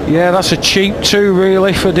 Yeah, that's a cheap 2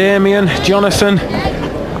 really for Damien. Jonathan,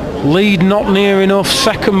 lead not near enough,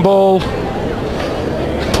 second ball.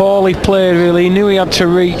 Poorly played really, he knew he had to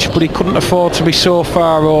reach, but he couldn't afford to be so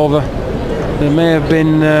far over. There may have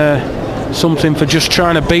been something for just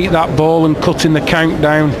trying to beat that ball and cutting the count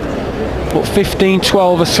down. But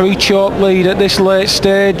 15-12, a 3-chalk lead at this late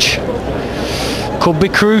stage. Could be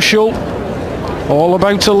crucial. All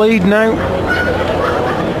about a lead now.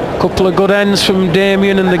 Couple of good ends from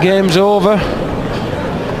Damien and the game's over.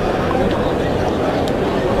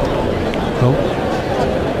 Well,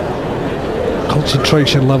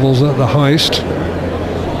 concentration levels at the highest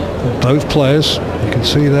of both players. You can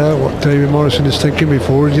see there what David Morrison is thinking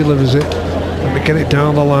before he delivers it. Let me get it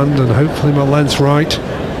down the land and hopefully my length's right,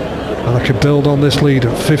 and I can build on this lead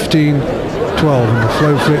at 15-12 in the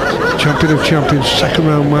Flow Fit Champion of Champions second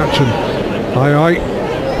round match. And aye,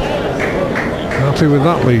 happy with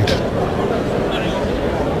that lead.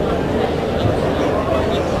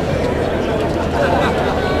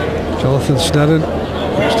 Jonathan Sneddon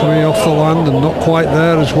looks to me off the land and not quite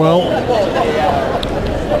there as well.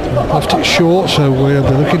 Left it short, so we'll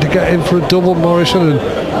be looking to get in for a double Morrison and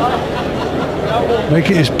make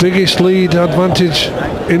it his biggest lead advantage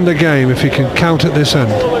in the game if he can count at this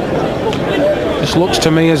end. Just looks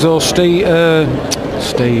to me as though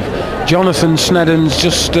Jonathan Sneddon's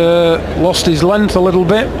just lost his length a little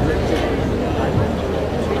bit.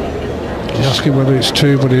 He's asking whether it's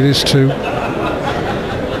 2, but it is 2.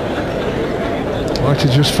 Might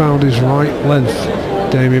have just found his right length,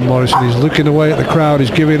 Damien Morrison. He's looking away at the crowd,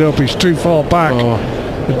 he's giving up, he's too far back.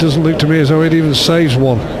 It doesn't look to me as though it even saves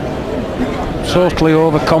one. Totally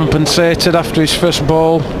overcompensated after his first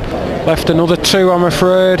ball. Left another 2, I'm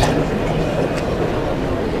afraid.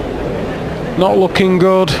 Not looking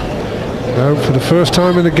good. No, for the first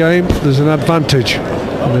time in the game, there's an advantage.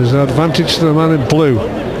 And there's an advantage to the man in blue.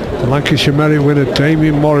 The Lancashire Merit winner,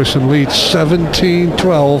 Damien Morrison, leads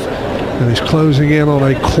 17-12 and is closing in on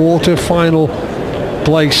a quarter-final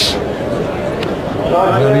place.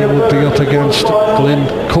 And then he would be up against Glyn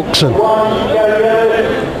Cookson.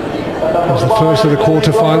 As the first of the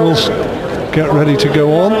quarter-finals get ready to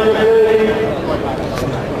go on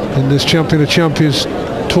in this Champion of Champions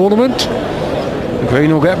tournament. The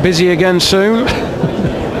green will get busy again soon.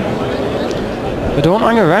 They don't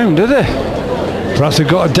hang around, do they? Perhaps they've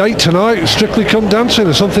got a date tonight, Strictly Come Dancing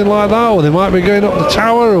or something like that, or they might be going up the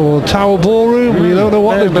Tower or Tower Ballroom. You don't know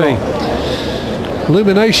what they've got.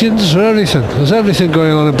 Illuminations or everything. There's everything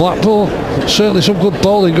going on in Blackpool. Certainly some good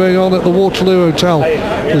bowling going on at the Waterloo Hotel.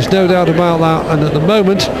 There's no doubt about that. And at the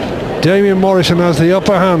moment, Damien Morrison has the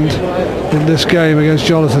upper hand in this game against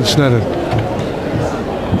Jonathan Sneddon.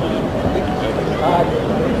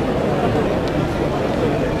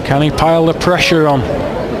 Can he pile the pressure on?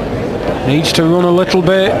 Needs to run a little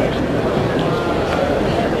bit.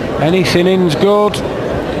 Anything in's good.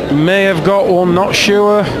 May have got one, not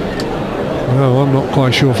sure. No, I'm not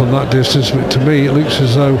quite sure from that distance, but to me it looks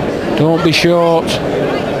as though... Don't be short.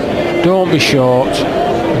 Don't be short.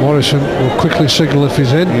 Morrison will quickly signal if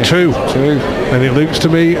he's in. Yeah. 2. 2. And it looks to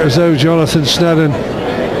me as though Jonathan Sneddon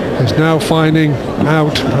is now finding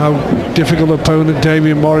out how difficult opponent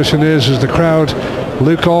Damien Morrison is as the crowd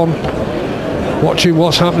look on, watching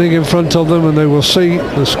what's happening in front of them, and they will see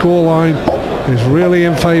the scoreline is really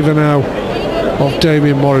in favour now of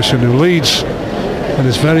Damien Morrison, who leads and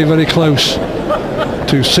is very, very close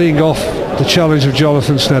to seeing off the challenge of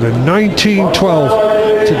Jonathan Sneddon.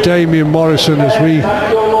 19-12 to Damien Morrison as we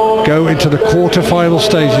go into the quarter-final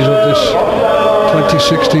stages of this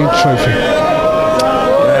 2016 trophy.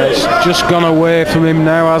 Yeah, it's just gone away from him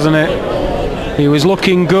now, hasn't it? He was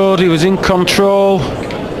looking good, he was in control,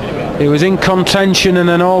 he was in contention, and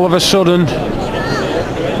then all of a sudden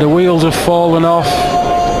the wheels have fallen off.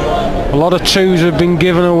 A lot of 2s have been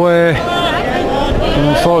given away,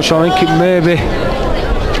 and unfortunately I think it may be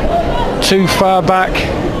too far back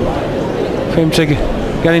for him to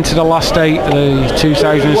get into the last 8 of the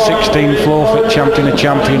 2016 Flow Fit Champion of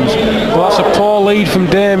Champions. Well, that's a poor lead from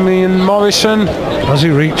Damien Morrison. Has he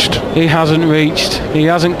reached? He hasn't reached. He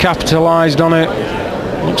hasn't capitalised on it.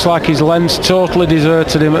 Looks like his length's totally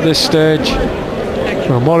deserted him at this stage.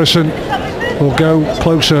 Well, Morrison will go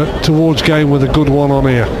closer towards game with a good one on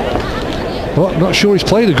here. Well, not sure he's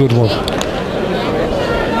played a good one.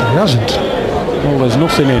 He hasn't. Well, there's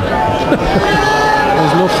nothing in.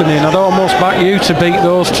 There's nothing in. I'd almost back you to beat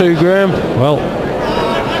those 2, Graham. Well,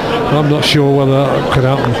 I'm not sure whether that could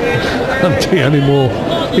happen anymore.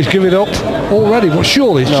 He's given up already, but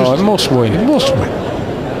surely it's it must win. It must win.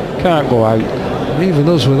 Can't go out. Even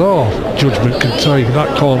us with our judgment can say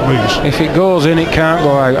that can't lose. If it goes in, it can't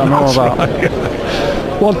go out. I know that.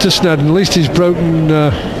 Right. One to Sneddon. At least he's broken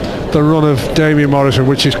the run of Damien Morrison,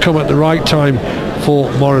 which has come at the right time for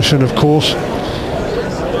Morrison, of course,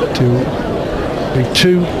 to be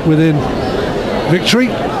 2 within victory.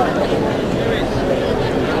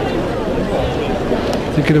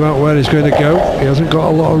 Thinking about where he's going to go. He hasn't got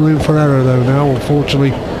a lot of room for error though now,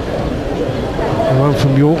 unfortunately. The man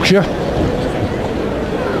from Yorkshire.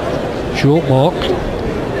 Short mark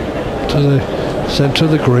to the centre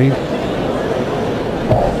of the green.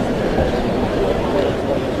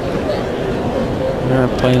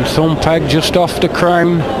 Playing thumb peg just off the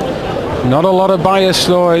crown. Not a lot of bias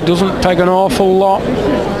though, it doesn't peg an awful lot.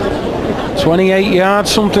 28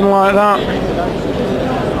 yards, something like that.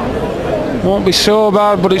 Won't be so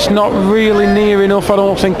bad, but it's not really near enough. I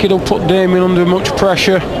don't think it'll put Damien under much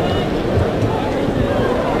pressure.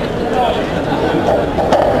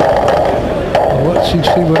 Well, let's see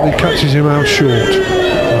whether he catches him out short.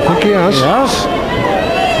 I think he has. He has.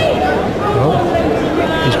 Well,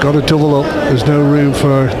 he's got to double up. There's no room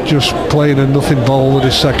for just playing a nothing ball with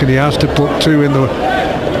his second. He has to put 2 in the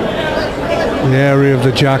area of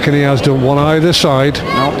the jack, and he has done one either side.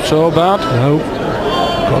 Not so bad. No.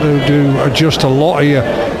 Got to adjust a lot here,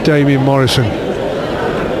 Damien Morrison.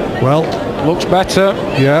 Well, looks better.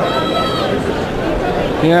 Yeah.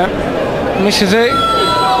 Yeah. Misses it.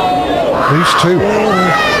 Leaves 2.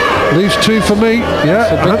 Leaves 2 for me. Yeah.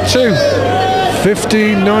 It's a big 2.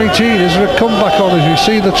 15-19. Is there a comeback on as we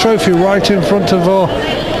see the trophy right in front of our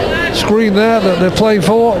screen there that they're playing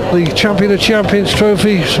for? The Champion of Champions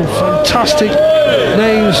trophy. Some fantastic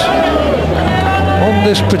names on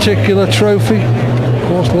this particular trophy. Of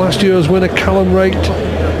course, last year's winner Callum Rate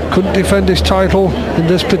couldn't defend his title in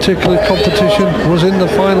this particular competition. Was in the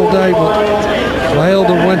final day, but failed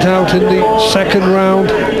and went out in the second round.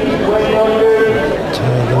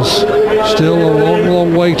 There's still a long,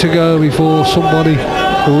 long way to go before somebody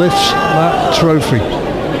lifts that trophy.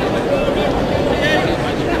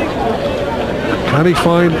 Can he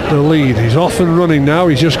find the lead? He's off and running now.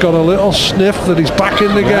 He's just got a little sniff that he's back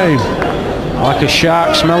in the game. Like a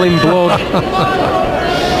shark smelling blood.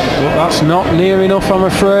 But that's not near enough, I'm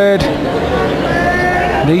afraid.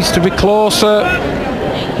 Needs to be closer.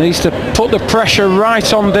 Needs to put the pressure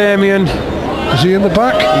right on Damien. Is he in the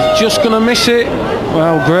back? He's just going to miss it.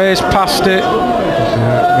 Well, Gray's passed it.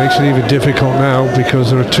 Yeah, it makes it even difficult now because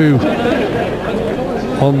there are 2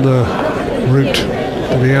 on the route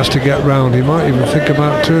that he has to get round. He might even think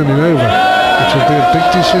about turning over, which will be a big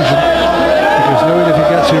decision, because knowing if he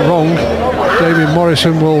gets it wrong, Damien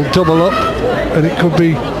Morrison will double up and it could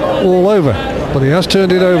be all over. But he has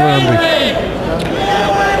turned it over, Andy.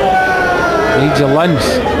 Needs a length.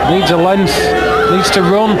 Needs a length. Needs to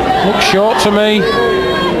run. Looks short to me.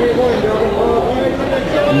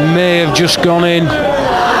 May have just gone in.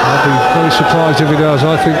 I'll be very surprised if he does.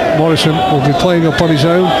 I think Morrison will be playing up on his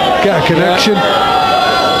own, get a connection. Yeah.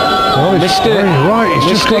 Missed it. Right,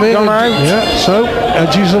 he's just gone in. Out. Yeah, so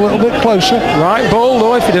edges a little bit closer. Right ball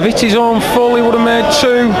though. If he'd have hit his own full, he would have made 2.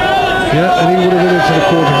 Yeah, and he would have been into the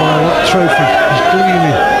quarter-final. That trophy is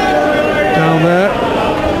gleaming down there.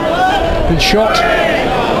 Been shot.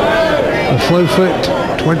 The Flowfit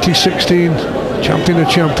 2016 Champion of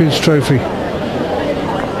Champions trophy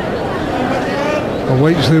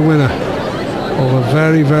awaits the winner of a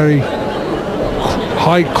very, very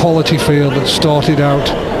high quality field that started out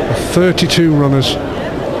with 32 runners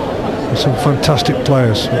and some fantastic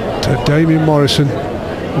players. But Damien Morrison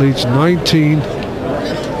leads 19-16.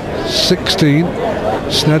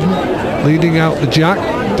 Sneddon leading out the jack,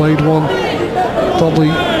 played one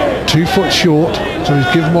probably 2 foot short, so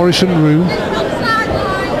he's given Morrison room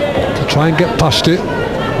to try and get past it.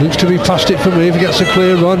 Looks to be past it for me if he gets a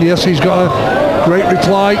clear run. Yes, he's got a great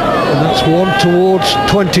reply, and that's 1 towards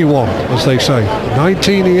 21, as they say.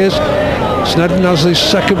 19 he is. Sneddon has his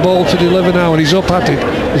second ball to deliver now, and he's up at it.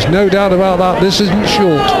 There's no doubt about that. This isn't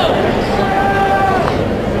short.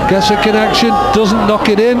 Gets a connection, doesn't knock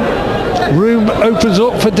it in. Room opens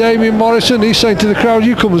up for Damien Morrison. He's saying to the crowd,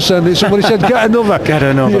 you come and send it. Somebody said, get another. Get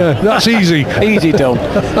another. Yeah, that's easy. Easy done.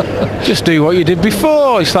 Just do what you did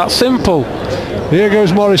before. It's that simple. Here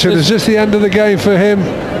goes Morrison. Is this the end of the game for him?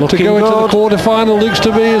 To go into the quarter-final? Looks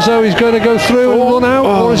to be as though he's going to go through and run out,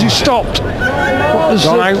 or has he stopped?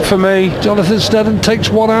 Gone out for me. Jonathan Sneddon takes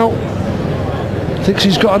one out. Thinks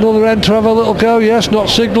he's got another end to have a little go. Yes, not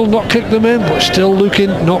signalled, not kicked them in, but still looking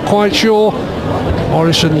not quite sure.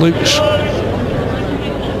 Morrison looks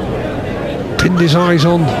pinned his eyes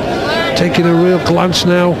on, taking a real glance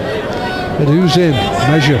now at who's in.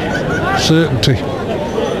 Measure, certainty.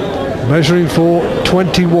 Measuring for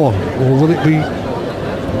 21, or will it be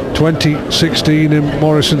 2016 in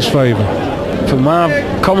Morrison's favour? From our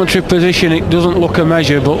commentary position, it doesn't look a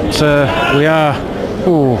measure, but we are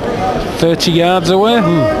 30 yards away.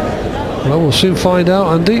 Well, we'll soon find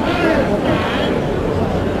out, Andy.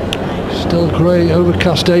 Still a grey,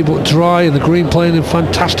 overcast day, but dry, and the green playing in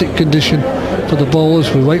fantastic condition for the bowlers.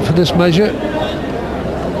 We wait for this measure.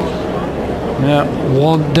 Yeah.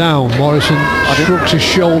 One down. Morrison shrugged his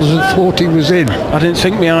shoulders and thought he was in. I didn't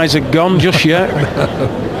think my eyes had gone just yet.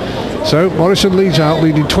 So Morrison leads out,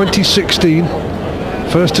 leading 2016.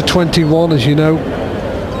 First to 21, as you know,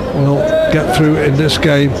 will get through in this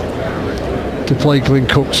game to play Glyn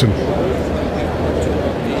Cookson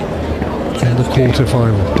in the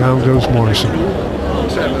quarter-final. Down goes Morrison.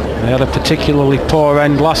 They had a particularly poor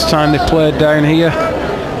end last time they played down here.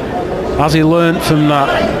 Has he learnt from that?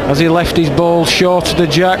 Has he left his ball short of the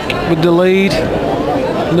jack with the lead?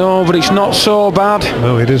 No, but it's not so bad.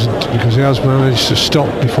 No, it isn't, because he has managed to stop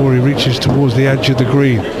before he reaches towards the edge of the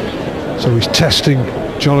green. So he's testing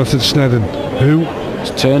Jonathan Sneddon, who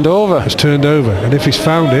has turned over. And if he's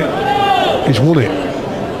found it, he's won it.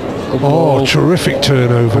 Oh, terrific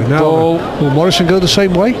turnover. Now, will Morrison go the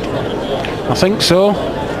same way? I think so.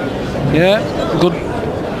 Yeah,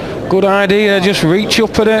 good idea. Just reach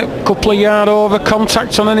up at it, couple of yards over,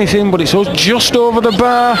 contact on anything, but it's just over the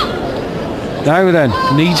bar. Now then,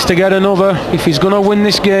 needs to get another. If he's going to win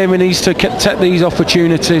this game, he needs to take these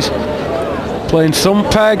opportunities. Playing some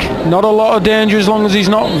peg, not a lot of danger as long as he's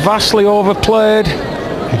not vastly overplayed.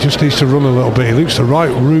 He just needs to run a little bit. He looks the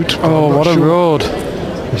right route. Oh, what a road.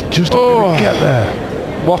 He's just not going to get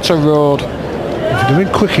there. What a road. If he'd have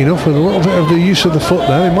been quick enough with a little bit of the use of the foot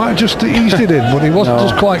there, he might have just eased it in, but he wasn't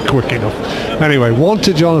just quite quick enough. Anyway, one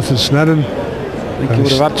to Jonathan Sneddon. I think he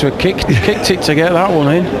would have had to have kicked it to get that one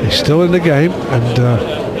in. He's still in the game, and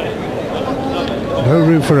no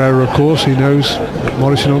room for error, of course. He knows that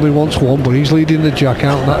Morrison only wants one, but he's leading the jack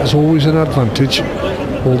out, and that is always an advantage.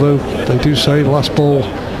 Although they do say last ball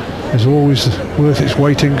is always worth its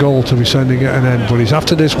weight in gold to be sending at an end, but he's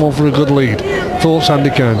after this one for a good lead. Thoughts,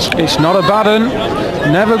 Andy Cairns? It's not a bad one.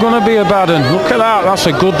 Never going to be a bad one. Look at that. That's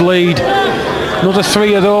a good lead. Another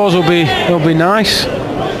 3 of those will be nice.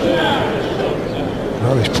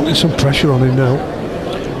 Well, he's putting some pressure on him now.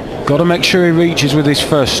 Got to make sure he reaches with his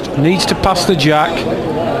first. Needs to pass the jack,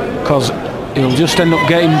 because he'll just end up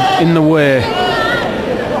getting in the way.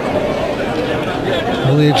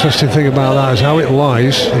 Well, the interesting thing about that is how it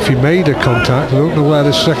lies. If he made a contact, I don't know where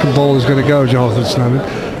the second ball is going to go, Jonathan Sneddon,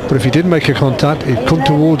 but if he did make a contact, it'd come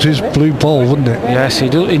towards his blue ball, wouldn't it? Yes, he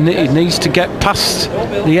needs to get past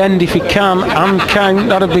the end if he can, and count.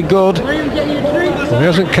 That'd be good. Well, he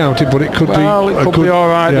hasn't counted, but it could be all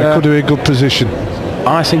right. Yeah, it could be a good position.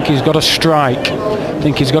 I think he's got to strike. I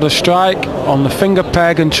think he's got to strike on the finger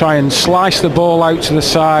peg and try and slice the ball out to the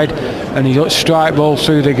side, and he's got to strike ball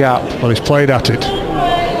through the gap. Well, he's played at it.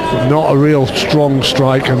 But not a real strong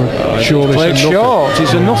strike, and surely played short.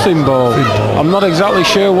 It's a nothing ball. I'm not exactly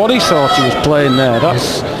sure what he thought he was playing there.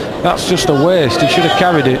 That's just a waste. He should have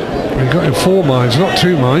carried it. He got in 4 minds, not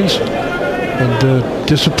 2 minds, and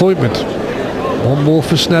disappointment. One more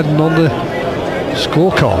for Sneddon on the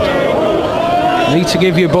scorecard. Need to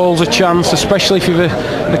give your balls a chance, especially if you've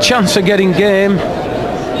a chance of getting game.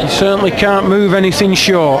 You certainly can't move anything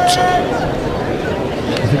short.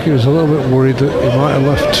 I think he was a little bit worried that he might have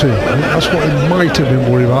left 2. I think that's what he might have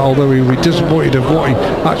been worried about, although he was disappointed of what he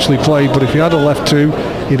actually played. But if he had left 2,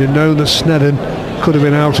 he'd have known that Sneddon could have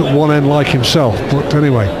been out at one end like himself. But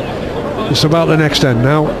anyway, it's about the next end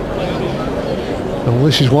now. And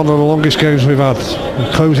this is one of the longest games we've had.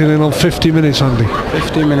 We're closing in on 50 minutes, Andy.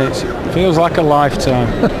 50 minutes. Feels like a lifetime.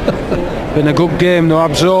 Been a good game though,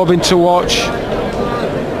 absorbing to watch.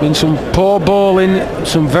 Been some poor bowling,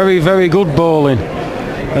 some very, very good bowling,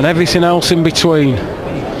 and everything else in between.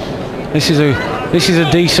 This is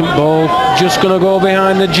a decent ball. Just going to go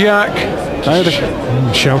behind the jack.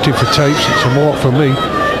 Shouting for tapes. It's a mark for me.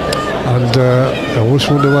 And I always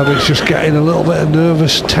wonder whether it's just getting a little bit of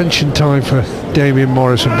nervous tension time for Damien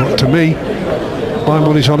Morrison. But to me, my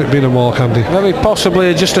money's on it being a mark, Andy. Very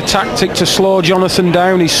possibly just a tactic to slow Jonathan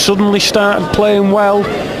down. He's suddenly started playing well.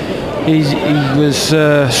 He was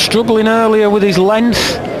struggling earlier with his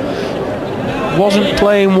length. Wasn't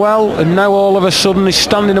playing well, and now all of a sudden he's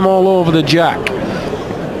standing them all over the jack.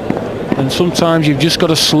 And sometimes you've just got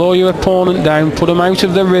to slow your opponent down, put them out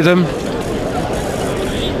of the rhythm.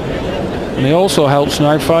 And it also helps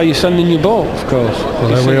now how far you're sending your ball, of course. Well,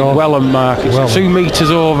 there we are. Well and Mark, it's Well, 2 metres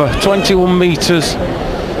over, 21 metres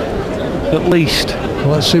at least. Well,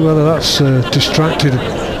 let's see whether that's distracted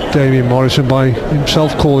Damien Morrison by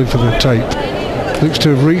himself calling for the tape. Looks to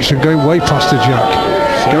have reached and going way past the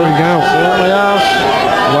jack. Going out. Certainly has.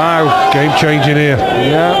 Wow. Game changing here.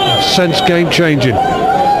 Yeah. Sense game changing.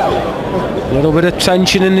 A little bit of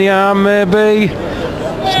tension in the arm maybe.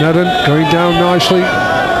 Sneddon going down nicely.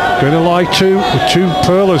 Going to lie to with 2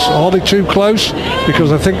 pearlers. Are they too close?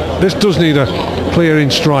 Because I think this does need a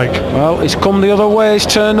clearing strike. Well, he's come the other way. He's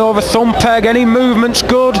turned over thumb peg. Any movement's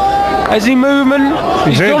good. Any movement?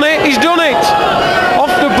 He's done it. He's done it.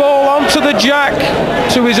 Off the ball onto the jack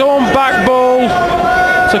to his own back ball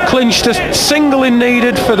to clinch the singling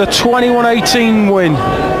needed for the 21-18 win.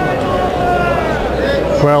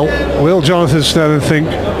 Well, will Jonathan Sneddon think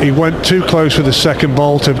he went too close with the second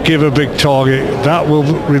ball to give a big target? That will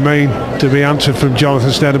remain to be answered from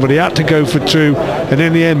Jonathan Sneddon, but he had to go for 2, and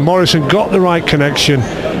in the end Morrison got the right connection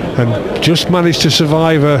and just managed to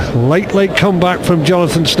survive a late comeback from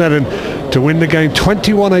Jonathan Sneddon to win the game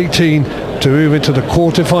 21-18 to move into the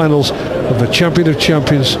quarterfinals of the Champion of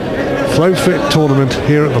Champions Flow Fit tournament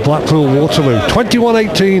here at the Blackpool Waterloo.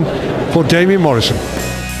 21-18 for Damien Morrison.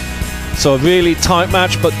 So a really tight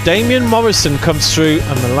match, but Damien Morrison comes through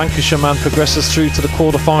and the Lancashire man progresses through to the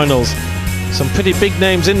quarterfinals. Some pretty big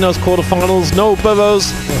names in those quarterfinals. Noel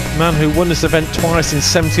Burrows, the man who won this event twice in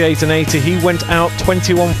 78 and 80, he went out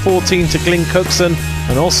 21-14 to Glyn Cookson,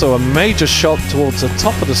 and also a major shot towards the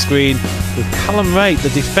top of the screen with Callum Raitt, the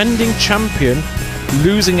defending champion,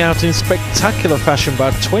 losing out in spectacular fashion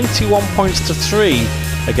by 21 points to 3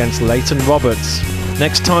 against Leighton Roberts.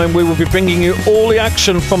 Next time we will be bringing you all the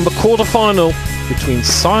action from the quarter-final between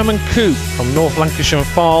Simon Coop from North Lancashire and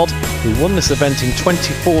Fylde, who won this event in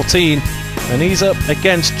 2014, and he's up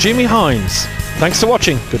against Jimmy Hines. Thanks for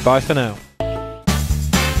watching. Goodbye for now.